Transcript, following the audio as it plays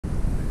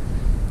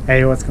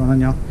Hey, what's going on,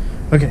 y'all?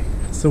 Okay,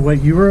 so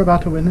what you were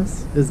about to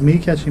witness is me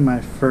catching my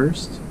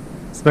first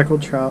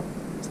speckled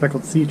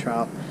sea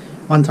trout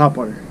on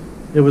topwater.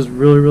 It was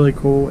really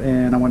cool,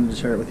 and I wanted to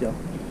share it with y'all.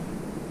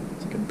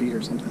 It's like a beat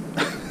or something.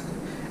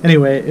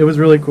 Anyway, it was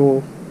really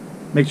cool.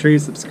 Make sure you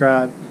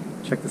subscribe.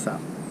 Check this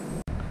out.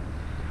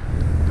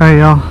 Alright,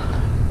 y'all.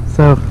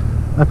 So,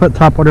 I put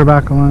topwater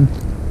back on.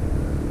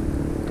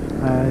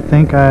 I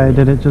think I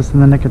did it just in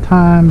the nick of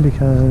time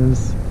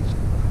because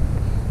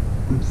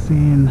I'm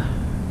seeing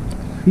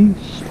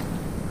fish.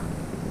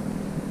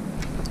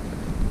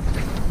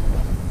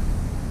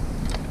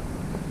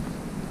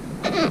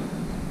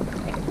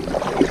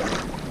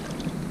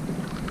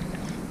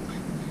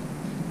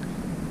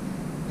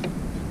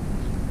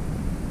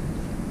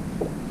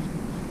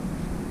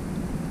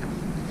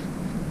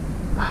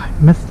 I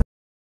missed it.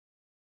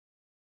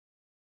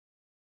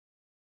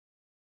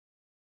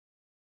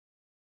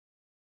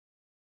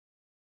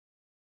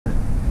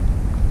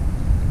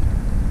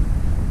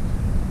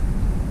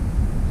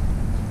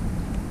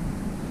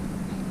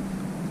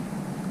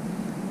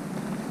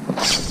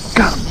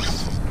 Got him.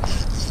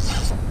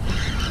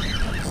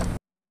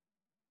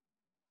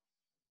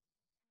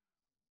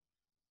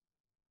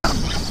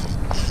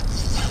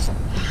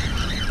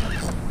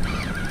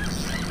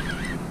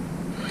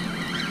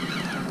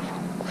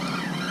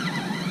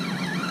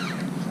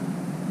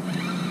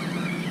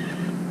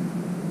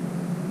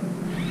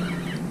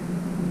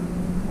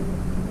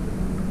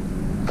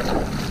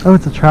 Oh,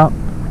 it's a trout.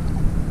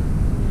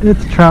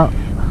 It's a trout.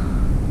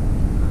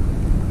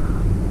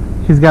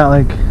 He's got,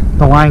 like,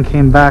 the line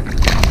came back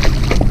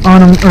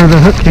on him, or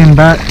the hook came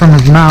back from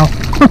his mouth.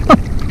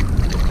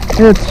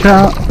 It's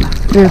trout.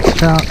 It's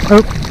trout.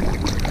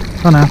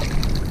 Oh no.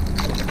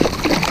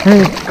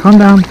 Hey, calm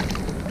down.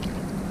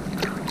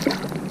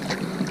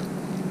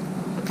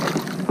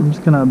 I'm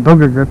just gonna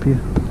booger grip you.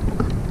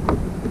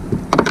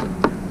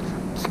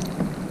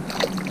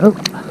 Oh.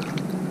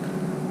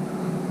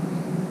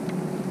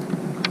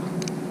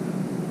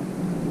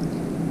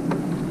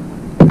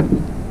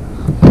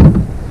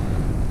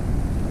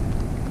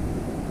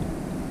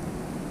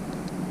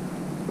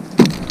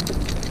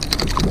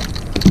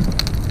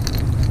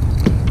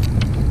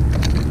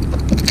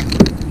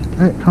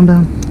 Alright, calm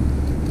down.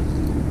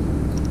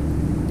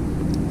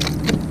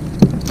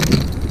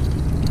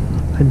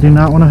 I do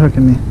not want to hook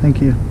in me.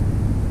 Thank you.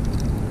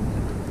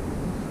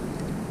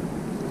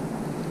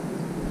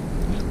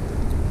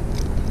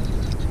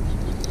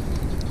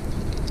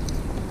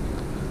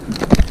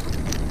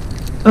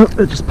 Oh,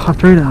 it just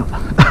popped right out.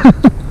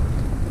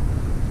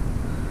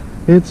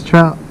 It's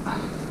trout.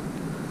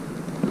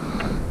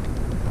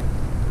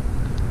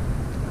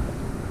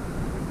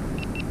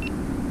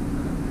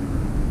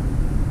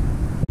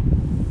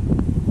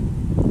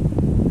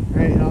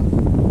 Alright, y'all.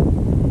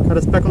 Caught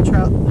a speckled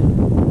trout.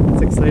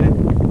 It's exciting.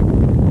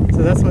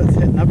 So that's what's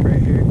hitting up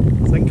right here.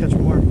 So I can catch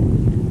more.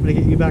 I'm gonna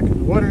get you back in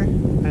the water.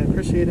 I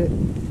appreciate it.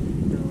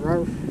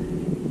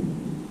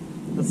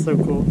 That's so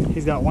cool.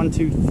 He's got one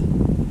tooth.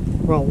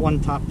 Well, one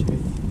top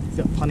tooth. He's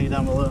got plenty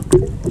down below.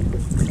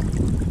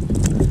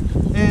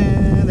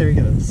 And there he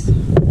goes.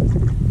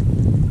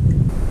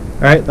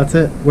 Alright, that's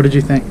it. What did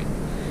you think?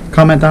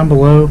 Comment down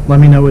below. Let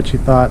me know what you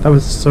thought. That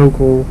was so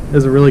cool. It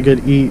was a really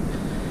good eat.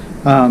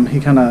 He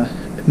kind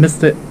of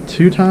missed it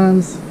 2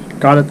 times.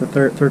 Got it the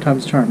third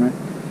time's charm, right?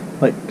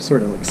 Like,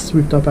 sort of like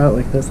swooped up out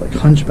like this, like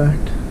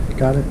hunchbacked.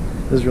 Got it.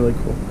 It was really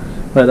cool.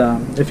 But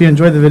if you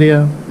enjoyed the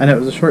video, I know it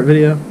was a short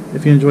video.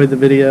 If you enjoyed the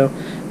video,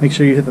 make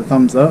sure you hit the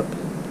thumbs up.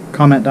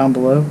 Comment down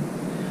below.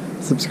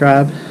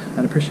 Subscribe.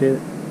 I'd appreciate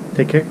it.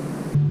 Take care.